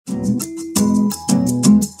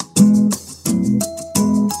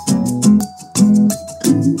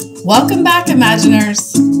Welcome back,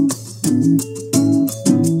 Imaginers.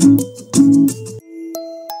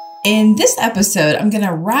 In this episode, I'm going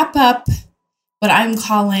to wrap up what I'm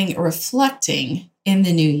calling reflecting in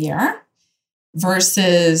the new year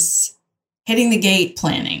versus hitting the gate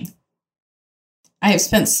planning. I have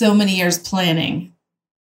spent so many years planning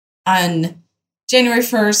on January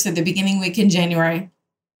 1st at the beginning week in January.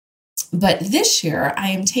 But this year,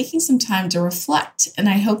 I am taking some time to reflect, and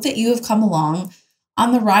I hope that you have come along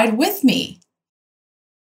on the ride with me.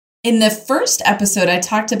 In the first episode, I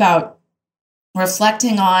talked about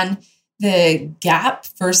reflecting on the gap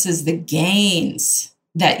versus the gains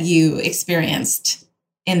that you experienced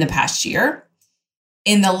in the past year.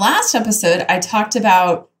 In the last episode, I talked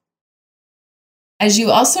about, as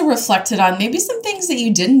you also reflected on maybe some things that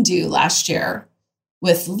you didn't do last year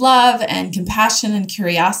with love and compassion and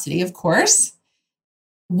curiosity, of course.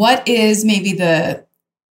 What is maybe the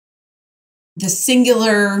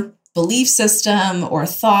singular belief system or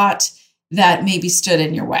thought that maybe stood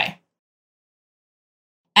in your way?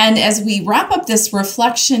 And as we wrap up this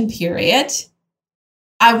reflection period,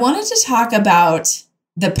 I wanted to talk about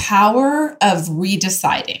the power of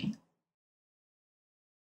redeciding.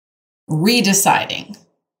 Redeciding.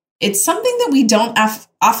 It's something that we don't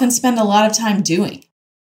often spend a lot of time doing.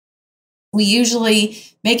 We usually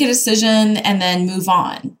make a decision and then move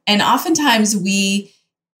on. And oftentimes we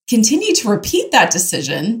continue to repeat that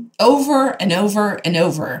decision over and over and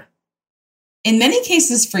over, in many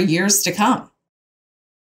cases for years to come.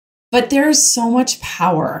 But there is so much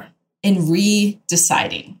power in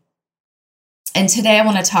redeciding. And today I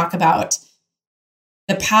want to talk about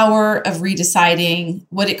the power of redeciding,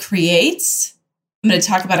 what it creates. I'm going to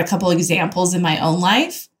talk about a couple examples in my own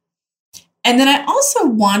life. And then I also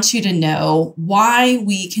want you to know why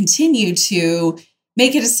we continue to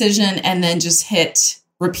make a decision and then just hit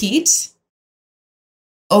repeat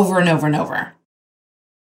over and over and over.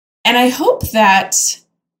 And I hope that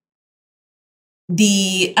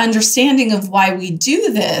the understanding of why we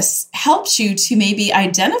do this helps you to maybe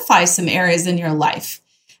identify some areas in your life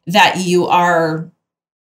that you are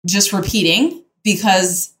just repeating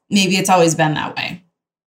because maybe it's always been that way.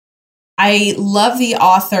 I love the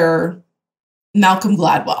author Malcolm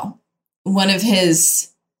Gladwell. One of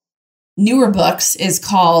his newer books is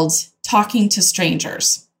called Talking to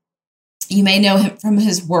Strangers. You may know him from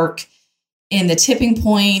his work in The Tipping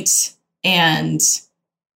Point and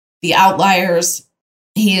The Outliers.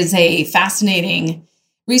 He is a fascinating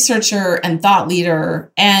researcher and thought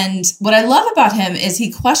leader. And what I love about him is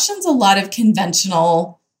he questions a lot of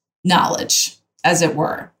conventional knowledge, as it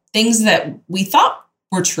were, things that we thought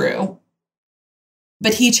were true,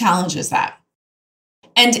 but he challenges that.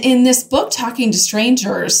 And in this book, Talking to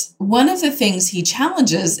Strangers, one of the things he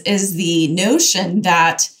challenges is the notion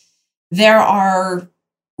that there are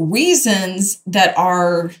reasons that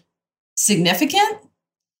are significant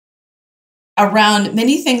around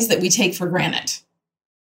many things that we take for granted.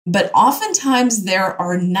 But oftentimes there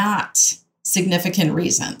are not significant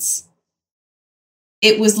reasons.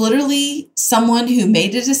 It was literally someone who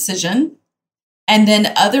made a decision, and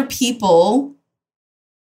then other people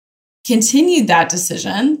continued that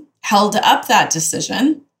decision, held up that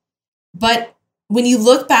decision. But when you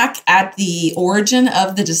look back at the origin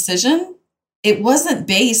of the decision, it wasn't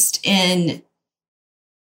based in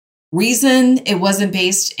reason. It wasn't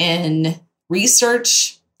based in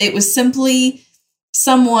research. It was simply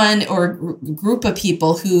someone or a group of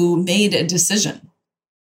people who made a decision.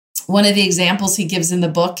 One of the examples he gives in the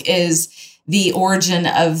book is the origin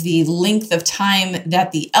of the length of time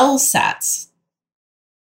that the LSATs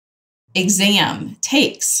exam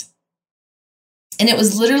takes. And it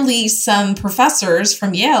was literally some professors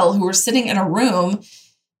from Yale who were sitting in a room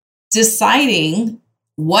deciding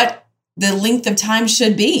what the length of time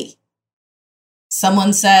should be.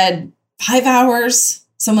 Someone said 5 hours.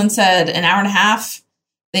 Someone said an hour and a half.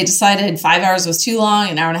 They decided 5 hours was too long.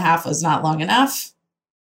 An hour and a half was not long enough.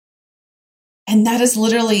 And that is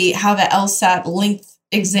literally how the LSAT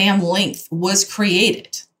exam length was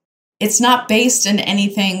created. It's not based in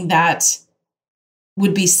anything that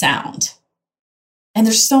would be sound. And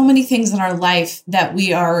there's so many things in our life that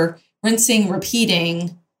we are rinsing,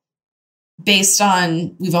 repeating based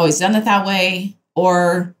on we've always done it that way,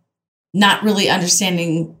 or not really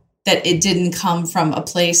understanding that it didn't come from a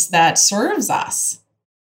place that serves us.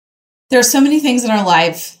 There are so many things in our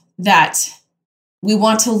life that we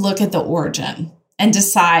want to look at the origin and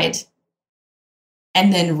decide,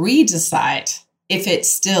 and then redecide if it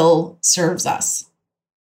still serves us.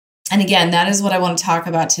 And again, that is what I want to talk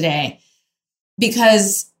about today,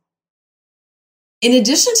 because in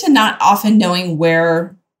addition to not often knowing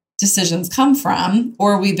where decisions come from,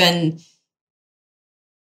 or we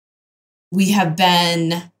have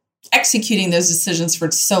been executing those decisions for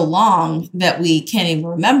so long that we can't even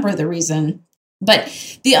remember the reason.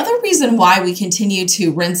 But the other reason why we continue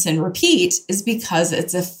to rinse and repeat is because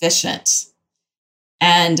it's efficient.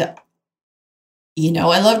 And,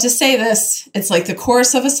 I love to say this, it's like the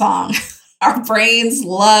chorus of a song. Our brains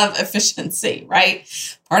love efficiency, right?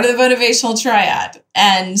 Part of the motivational triad.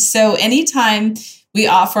 And so anytime we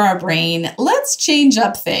offer our brain, let's change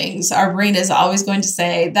up things, our brain is always going to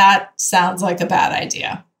say, that sounds like a bad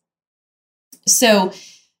idea. So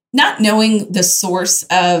not knowing the source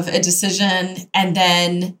of a decision and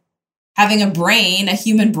then having a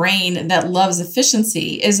human brain that loves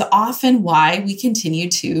efficiency is often why we continue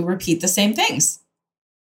to repeat the same things.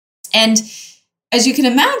 And as you can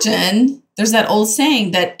imagine, there's that old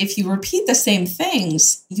saying that if you repeat the same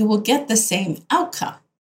things, you will get the same outcome.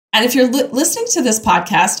 And if you're listening to this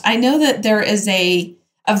podcast, I know that there is a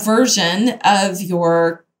version of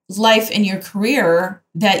your life and your career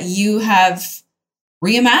that you have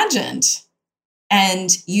reimagined, and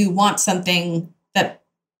you want something that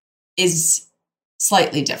is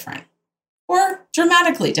slightly different or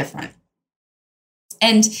dramatically different.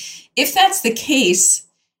 And if that's the case,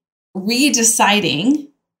 redeciding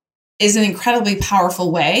is an incredibly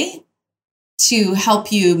powerful way to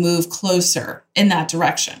help you move closer in that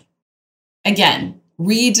direction. Again,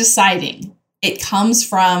 redeciding, it comes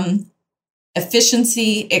from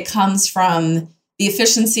efficiency. It comes from the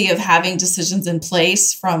efficiency of having decisions in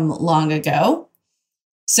place from long ago.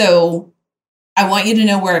 So I want you to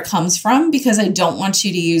know where it comes from, because I don't want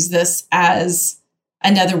you to use this as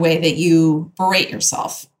another way that you berate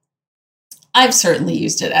yourself. I've certainly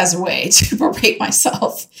used it as a way to berate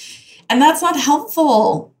myself, and that's not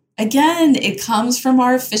helpful. Again, it comes from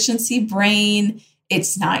our efficiency brain.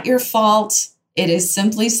 It's not your fault. It is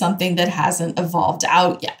simply something that hasn't evolved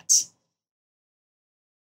out yet.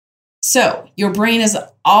 So your brain is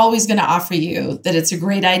always going to offer you that it's a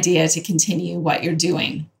great idea to continue what you're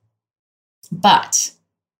doing. But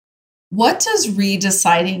what does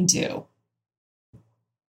redeciding do?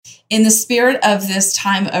 In the spirit of this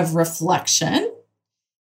time of reflection,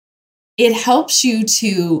 it helps you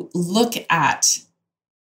to look at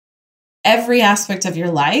every aspect of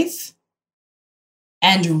your life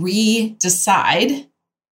and redecide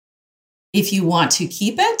if you want to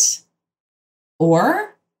keep it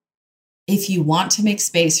or if you want to make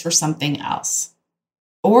space for something else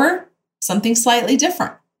or something slightly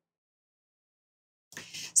different.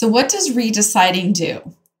 So what does redeciding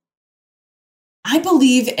do? I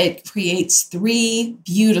believe it creates three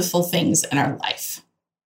beautiful things in our life.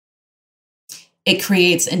 It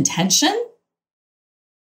creates intention,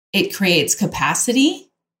 it creates capacity,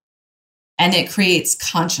 and it creates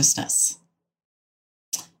consciousness.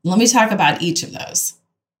 Let me talk about each of those.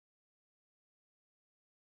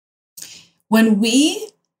 When we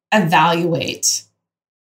evaluate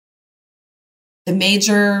the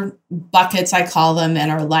major buckets, I call them, in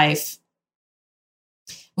our life,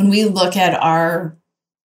 when we look at our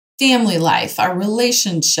family life, our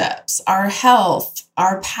relationships, our health,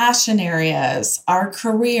 our passion areas, our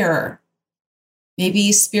career,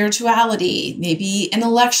 maybe spirituality, maybe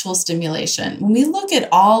intellectual stimulation, when we look at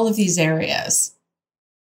all of these areas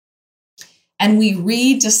and we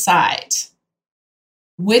redecide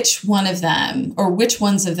which one of them or which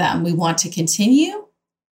ones of them we want to continue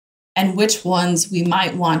and which ones we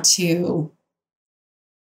might want to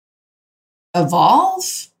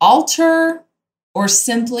evolve, alter, or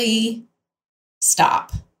simply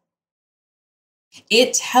stop.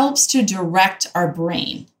 It helps to direct our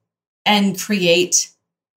brain and create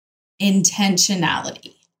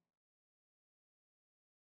intentionality.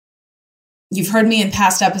 You've heard me in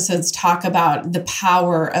past episodes talk about the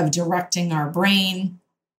power of directing our brain.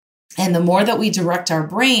 And the more that we direct our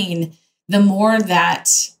brain, the more that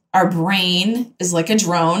our brain is like a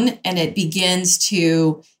drone and it begins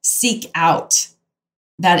to seek out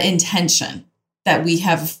that intention that we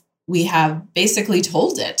have basically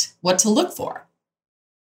told it what to look for.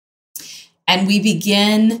 And we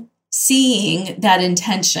begin seeing that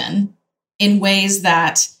intention in ways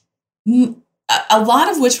that a lot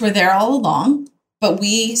of which were there all along, but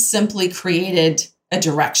we simply created a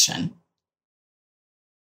direction.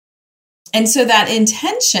 And so that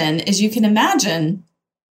intention, as you can imagine,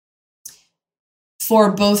 for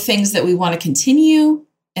both things that we want to continue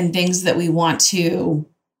and things that we want to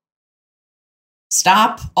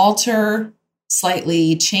stop, alter,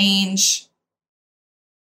 slightly change,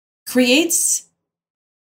 creates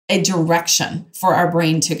a direction for our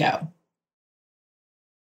brain to go.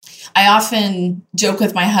 I often joke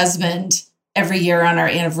with my husband every year on our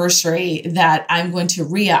anniversary that I'm going to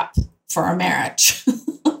re-up for our marriage.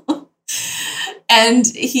 And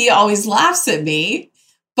he always laughs at me,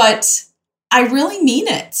 but I really mean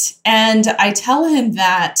it. And I tell him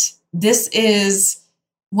that this is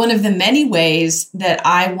one of the many ways that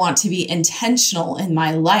I want to be intentional in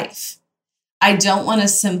my life. I don't want to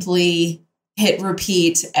simply hit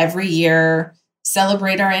repeat every year,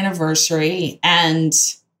 celebrate our anniversary, and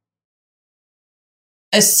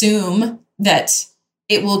assume that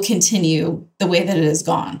it will continue the way that it has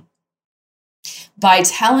gone. By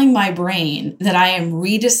telling my brain that I am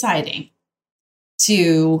redeciding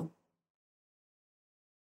to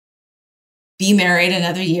be married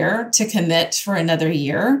another year, to commit for another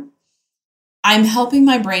year, I'm helping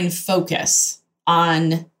my brain focus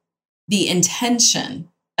on the intention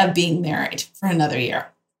of being married for another year.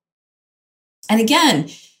 And again,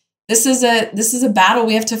 this is a battle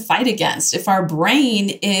we have to fight against. If our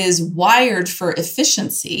brain is wired for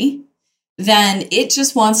efficiency, then it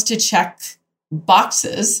just wants to check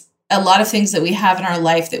boxes, a lot of things that we have in our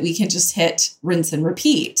life that we can just hit, rinse, and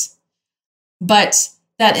repeat. But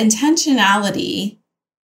that intentionality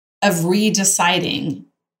of redeciding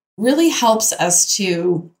really helps us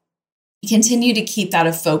to continue to keep that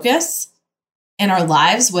a focus in our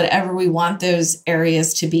lives, whatever we want those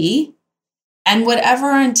areas to be, and whatever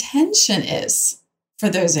our intention is for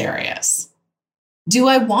those areas. Do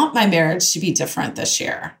I want my marriage to be different this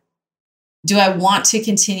year? Do I want to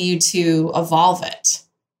continue to evolve it?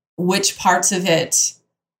 Which parts of it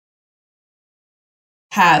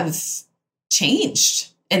have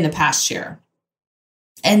changed in the past year?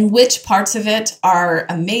 And which parts of it are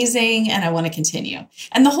amazing and I want to continue?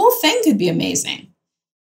 And the whole thing could be amazing.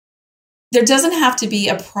 There doesn't have to be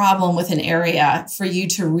a problem with an area for you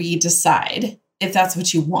to redecide if that's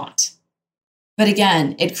what you want. But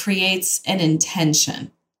again, it creates an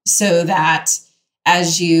intention so that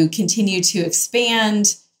as you continue to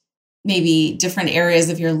expand maybe different areas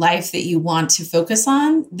of your life that you want to focus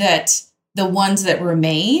on, that the ones that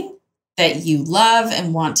remain that you love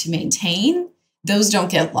and want to maintain, those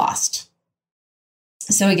don't get lost.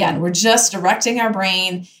 So again, we're just directing our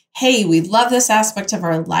brain, hey, we love this aspect of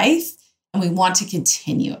our life and we want to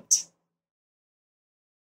continue it.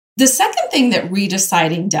 The second thing that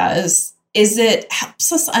redeciding does is it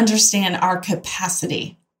helps us understand our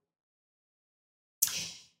capacity.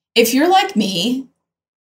 If you're like me,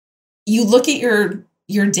 you look at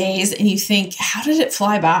your days and you think, how did it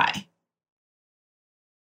fly by?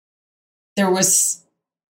 There was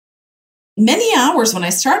many hours when I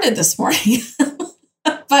started this morning,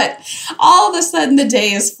 but all of a sudden the day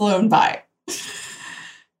has flown by.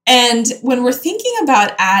 And when we're thinking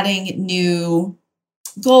about adding new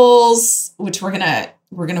goals, which we're gonna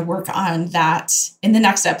work on that in the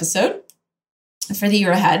next episode for the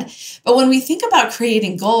year ahead. But when we think about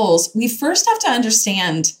creating goals, we first have to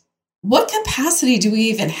understand what capacity do we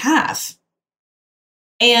even have?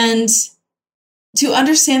 And to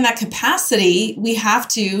understand that capacity, we have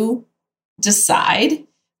to decide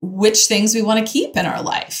which things we want to keep in our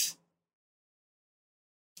life.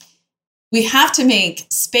 We have to make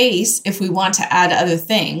space if we want to add other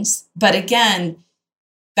things. But again,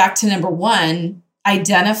 back to number one,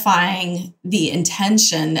 identifying the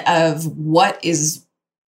intention of what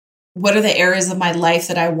are the areas of my life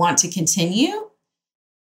that I want to continue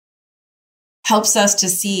helps us to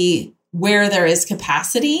see where there is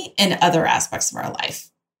capacity in other aspects of our life.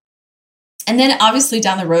 And then obviously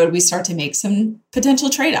down the road, we start to make some potential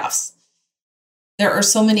trade-offs. There are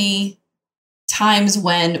so many times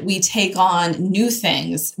when we take on new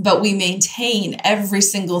things, but we maintain every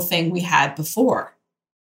single thing we had before.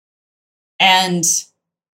 And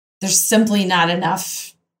there's simply not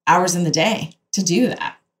enough hours in the day to do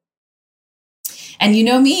that. And you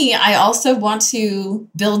know me, I also want to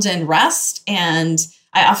build in rest, and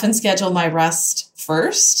I often schedule my rest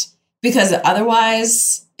first because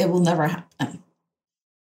otherwise it will never happen.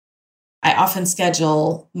 I often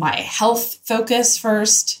schedule my health focus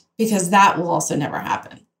first because that will also never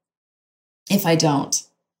happen if I don't.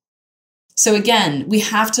 So again, we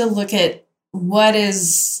have to look at what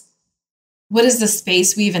is the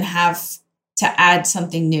space we even have to add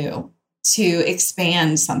something new, to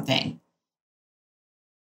expand something.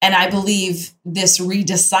 And I believe this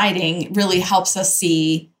redeciding really helps us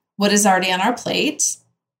see what is already on our plate.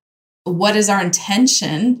 What is our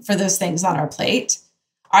intention for those things on our plate?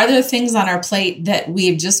 Are there things on our plate that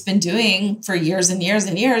we've just been doing for years and years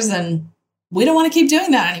and years, and we don't want to keep doing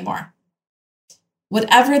that anymore?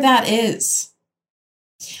 Whatever that is.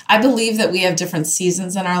 I believe that we have different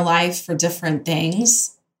seasons in our life for different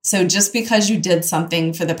things. So just because you did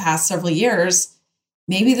something for the past several years,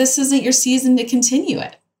 maybe this isn't your season to continue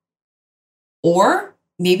it. Or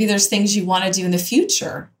maybe there's things you want to do in the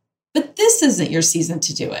future, but this isn't your season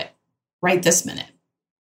to do it right this minute.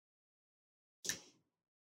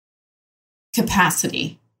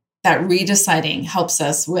 Capacity. That redeciding helps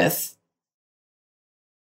us with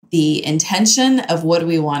the intention of what do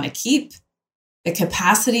we want to keep, the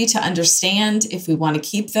capacity to understand if we want to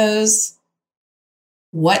keep those,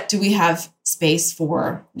 what do we have space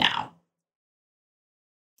for now?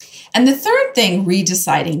 And the third thing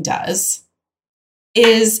redeciding does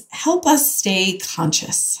is help us stay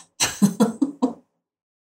conscious.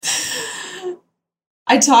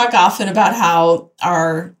 I talk often about how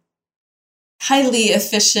our highly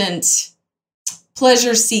efficient,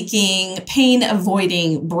 pleasure-seeking,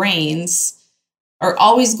 pain-avoiding brains are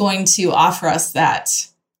always going to offer us that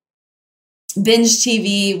binge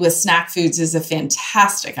TV with snack foods is a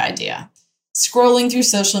fantastic idea. Scrolling through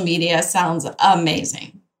social media sounds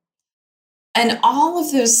amazing. And all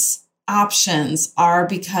of those options are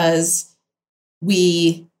because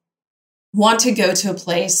we want to go to a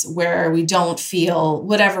place where we don't feel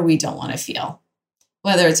whatever we don't want to feel,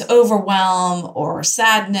 whether it's overwhelm or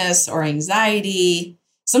sadness or anxiety.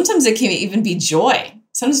 Sometimes it can even be joy.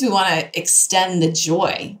 Sometimes we want to extend the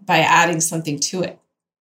joy by adding something to it.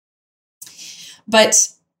 But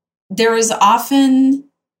there is often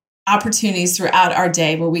opportunities throughout our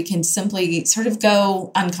day where we can simply sort of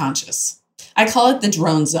go unconscious. I call it the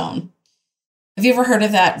drone zone. Have you ever heard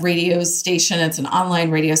of that radio station? It's an online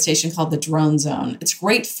radio station called the Drone Zone. It's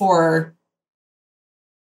great for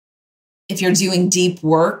if you're doing deep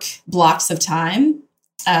work, blocks of time,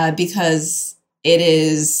 because it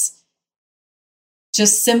is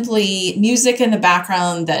just simply music in the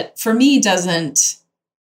background that for me doesn't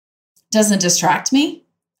distract me.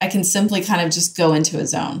 I can simply kind of just go into a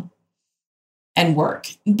zone and work.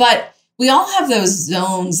 But we all have those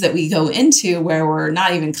zones that we go into where we're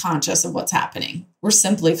not even conscious of what's happening. We're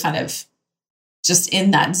simply kind of just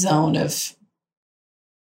in that zone of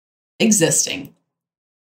existing.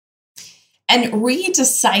 And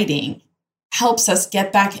redeciding helps us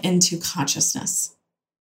get back into consciousness.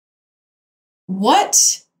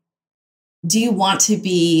 What do you want to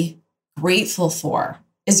be grateful for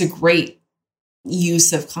is a great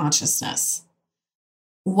use of consciousness.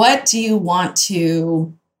 What do you want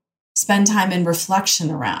to spend time in reflection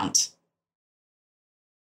around?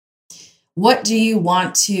 What do you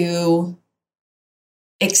want to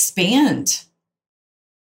expand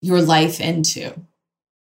your life into?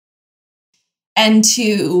 And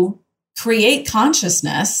to create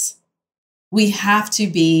consciousness, we have to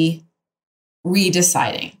be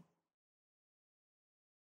redeciding.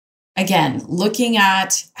 Again, looking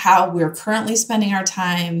at how we're currently spending our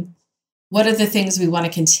time. What are the things we want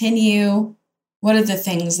to continue? What are the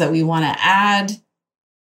things that we want to add?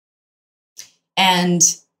 And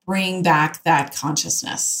bring back that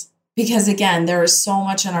consciousness. Because again, there is so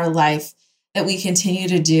much in our life that we continue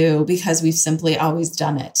to do because we've simply always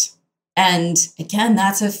done it. And again,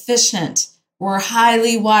 that's efficient. We're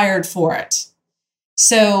highly wired for it.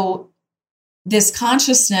 So this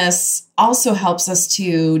consciousness also helps us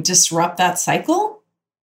to disrupt that cycle.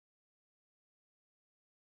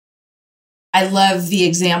 I love the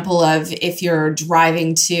example of if you're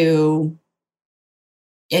driving to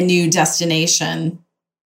a new destination,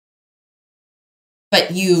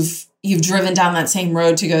 but you've driven down that same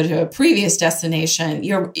road to go to a previous destination.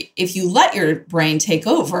 If you let your brain take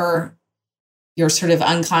over, your sort of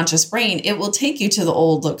unconscious brain, it will take you to the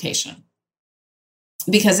old location.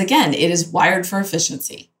 Because again, it is wired for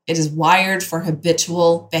efficiency. It is wired for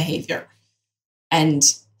habitual behavior and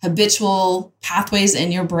habitual pathways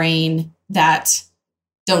in your brain that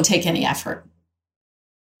don't take any effort.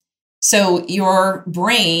 So your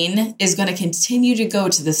brain is going to continue to go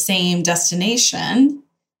to the same destination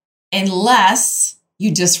unless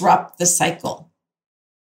you disrupt the cycle.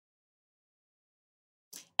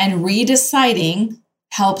 And redeciding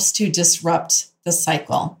helps to disrupt the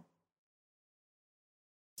cycle.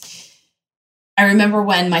 I remember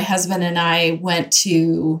when my husband and I went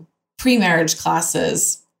to pre-marriage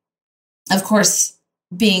classes. Of course,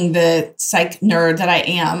 being the psych nerd that I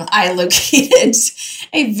am, I located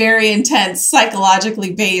a very intense,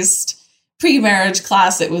 psychologically based pre-marriage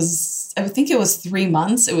class. I think it was 3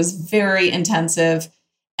 months. It was very intensive.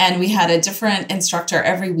 And we had a different instructor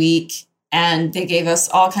every week. And they gave us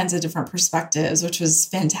all kinds of different perspectives, which was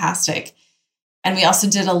fantastic. And we also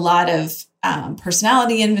did a lot of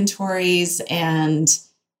personality inventories. And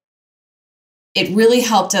it really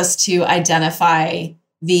helped us to identify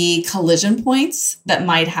the collision points that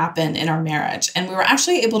might happen in our marriage. And we were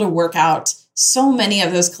actually able to work out so many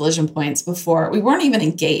of those collision points before. We weren't even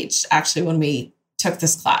engaged, actually, when we took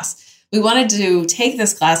this class. We wanted to take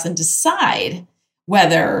this class and decide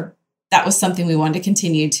whether that was something we wanted to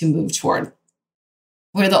continue to move toward.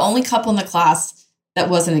 We're the only couple in the class that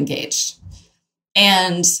wasn't engaged.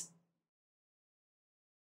 And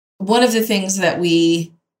one of the things that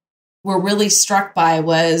we were really struck by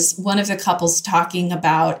was one of the couples talking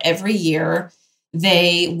about every year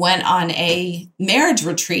they went on a marriage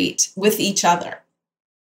retreat with each other,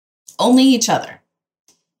 only each other.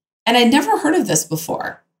 And I'd never heard of this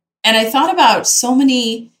before. And I thought about so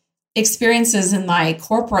many experiences in my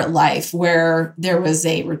corporate life where there was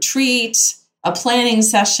a retreat, a planning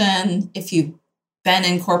session. If you've been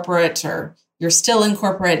in corporate or you're still in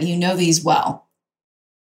corporate, you know these well.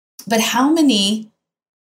 But how many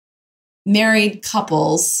married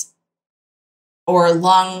couples or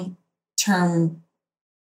long-term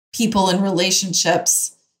people in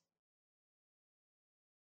relationships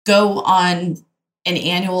go on an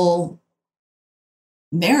annual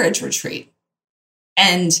marriage retreat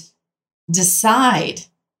and decide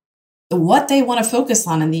what they want to focus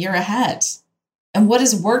on in the year ahead and what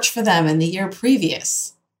has worked for them in the year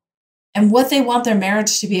previous and what they want their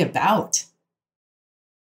marriage to be about?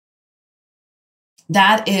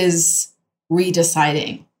 That is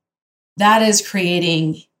redeciding. That is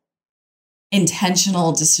creating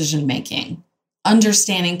intentional decision-making,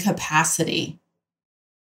 understanding capacity,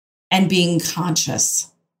 and being conscious.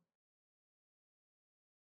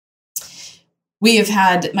 My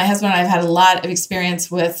husband and I have had a lot of experience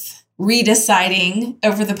with redeciding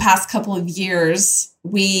over the past couple of years.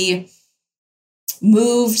 We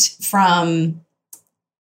moved from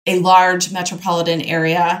a large metropolitan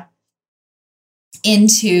area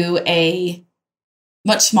into a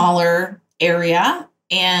much smaller area,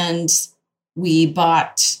 and we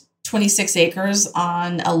bought 26 acres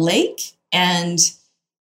on a lake, and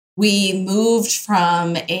we moved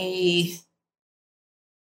from a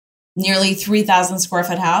nearly 3,000 square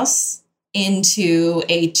foot house into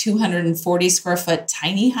a 240 square foot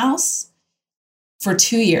tiny house for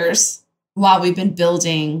 2 years while we've been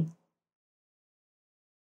building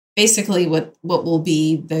basically what will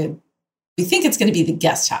be we think it's going to be the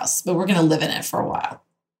guest house, but we're going to live in it for a while.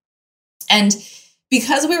 And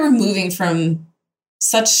because we were moving from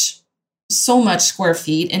so much square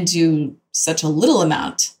feet into such a little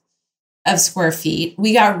amount of square feet,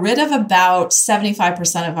 we got rid of about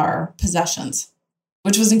 75% of our possessions,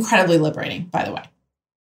 which was incredibly liberating, by the way.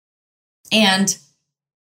 And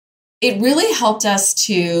it really helped us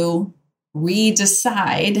to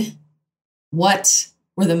redecide what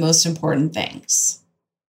were the most important things.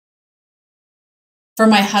 For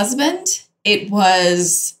my husband, he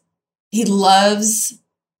loves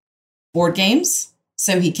board games.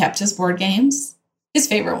 So he kept his board games, his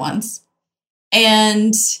favorite ones.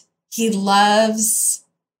 And he loves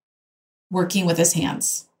working with his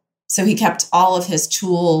hands. So he kept all of his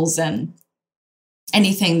tools and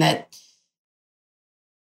anything that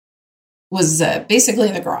was basically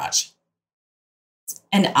in the garage.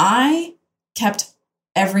 And I kept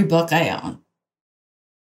every book I own.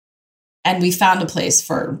 And we found a place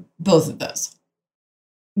for both of those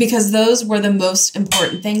because those were the most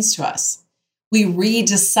important things to us. We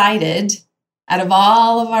redecided out of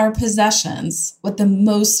all of our possessions what the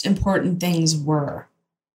most important things were.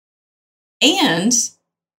 And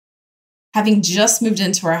having just moved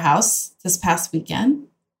into our house this past weekend,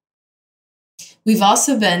 we've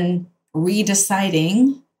also been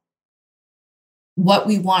redeciding what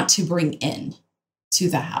we want to bring in to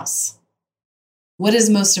the house. What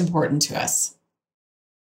is most important to us?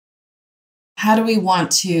 How do we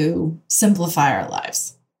want to simplify our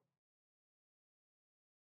lives?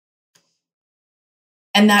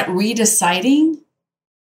 And that redeciding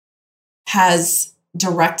has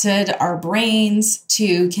directed our brains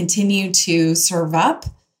to continue to serve up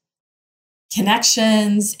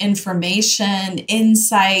connections, information,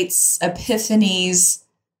 insights, epiphanies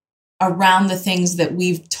around the things that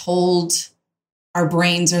we've told our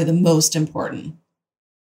brains are the most important.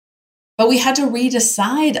 But we had to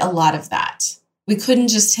redecide a lot of that. We couldn't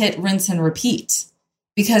just hit rinse and repeat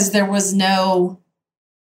because there was no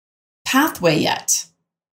pathway yet.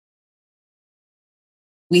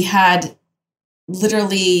 We had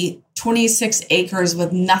literally 26 acres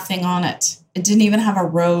with nothing on it. It didn't even have a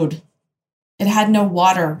road. It had no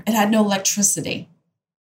water. It had no electricity.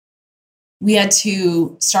 We had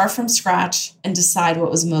to start from scratch and decide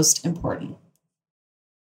what was most important,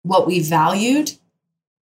 what we valued,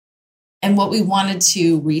 and what we wanted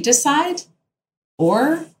to redecide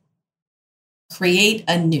or create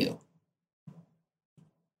anew.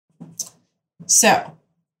 So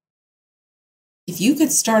if you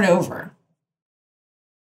could start over,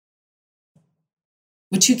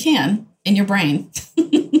 which you can in your brain,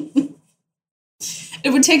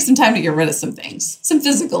 it would take some time to get rid of some things, some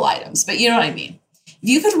physical items, but you know what I mean. If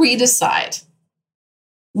you could redecide,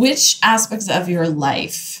 which aspects of your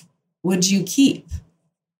life would you keep?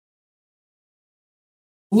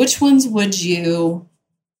 Which ones would you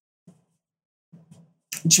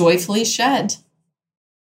joyfully shed?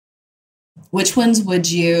 Which ones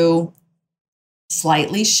would you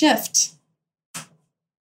slightly shift?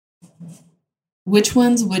 Which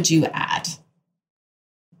ones would you add?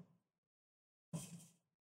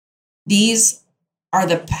 These are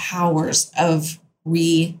the powers of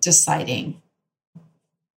redeciding,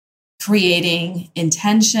 creating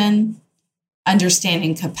intention,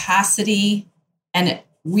 understanding capacity, and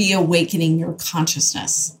reawakening your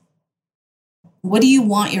consciousness. What do you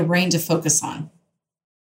want your brain to focus on?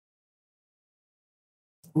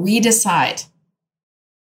 Redecide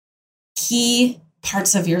key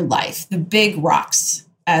parts of your life, the big rocks,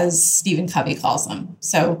 as Stephen Covey calls them.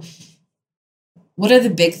 So, what are the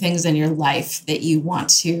big things in your life that you want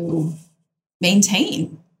to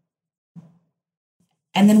maintain?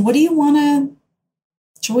 And then what do you want to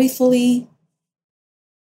joyfully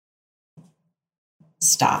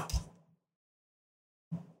stop?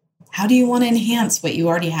 How do you want to enhance what you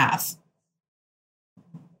already have?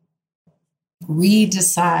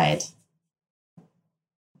 Redecide.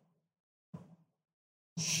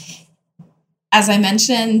 As I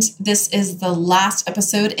mentioned, this is the last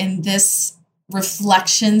episode in this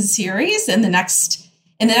reflection series. In the next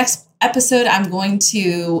episode, I'm going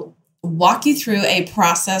to walk you through a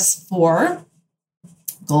process for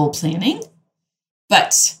goal planning,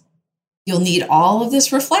 but you'll need all of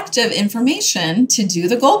this reflective information to do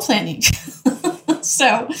the goal planning.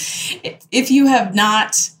 So if you have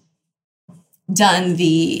not done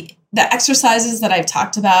the exercises that I've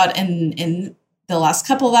talked about in the last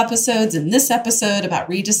couple of episodes, in this episode about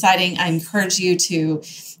redeciding, I encourage you to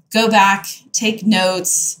go back, take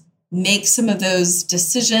notes, make some of those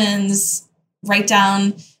decisions, write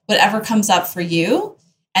down whatever comes up for you,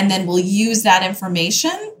 and then we'll use that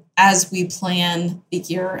information as we plan the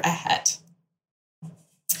year ahead.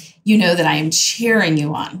 You know that I am cheering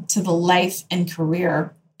you on to the life and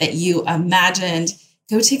career that you imagined.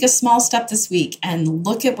 Go take a small step this week and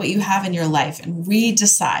look at what you have in your life and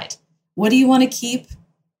redecide. What do you want to keep?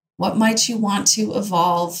 What might you want to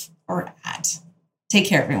evolve or add? Take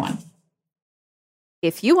care, everyone.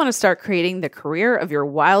 If you want to start creating the career of your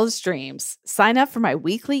wildest dreams, sign up for my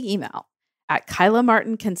weekly email at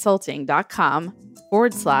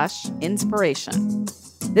kylamartinconsulting.com/inspiration.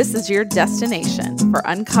 This is your destination for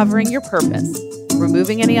uncovering your purpose,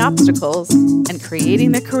 removing any obstacles, and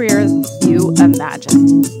creating the career you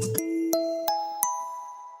imagine.